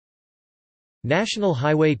National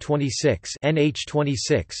Highway 26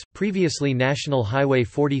 (NH26), previously National Highway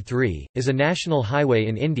 43, is a national highway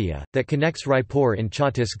in India, that connects Raipur in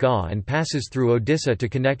Chhattisgarh and passes through Odisha to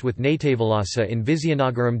connect with Natavalasa in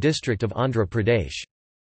Vizianagaram district of Andhra Pradesh.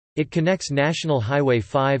 It connects National Highway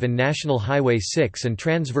 5 and National Highway 6 and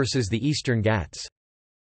transverses the Eastern Ghats.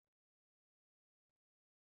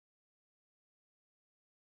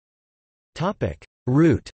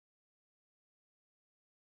 Route.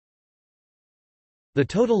 The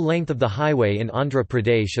total length of the highway in Andhra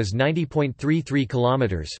Pradesh is 90.33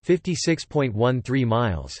 km (56.13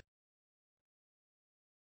 miles).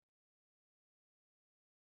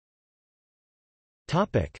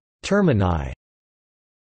 Termini.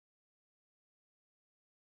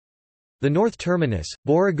 The north terminus,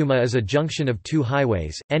 Boriguma, is a junction of two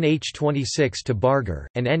highways, NH26 to Bargarh,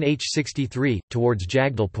 and NH63, towards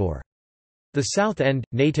Jagdalpur. The south end,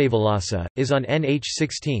 Natavalasa, is on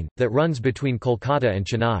NH16, that runs between Kolkata and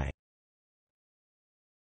Chennai.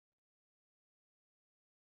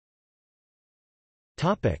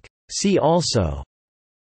 See also: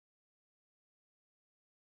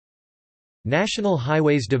 National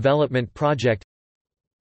Highways Development Project,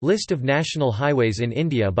 List of national highways in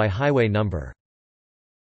India by highway number.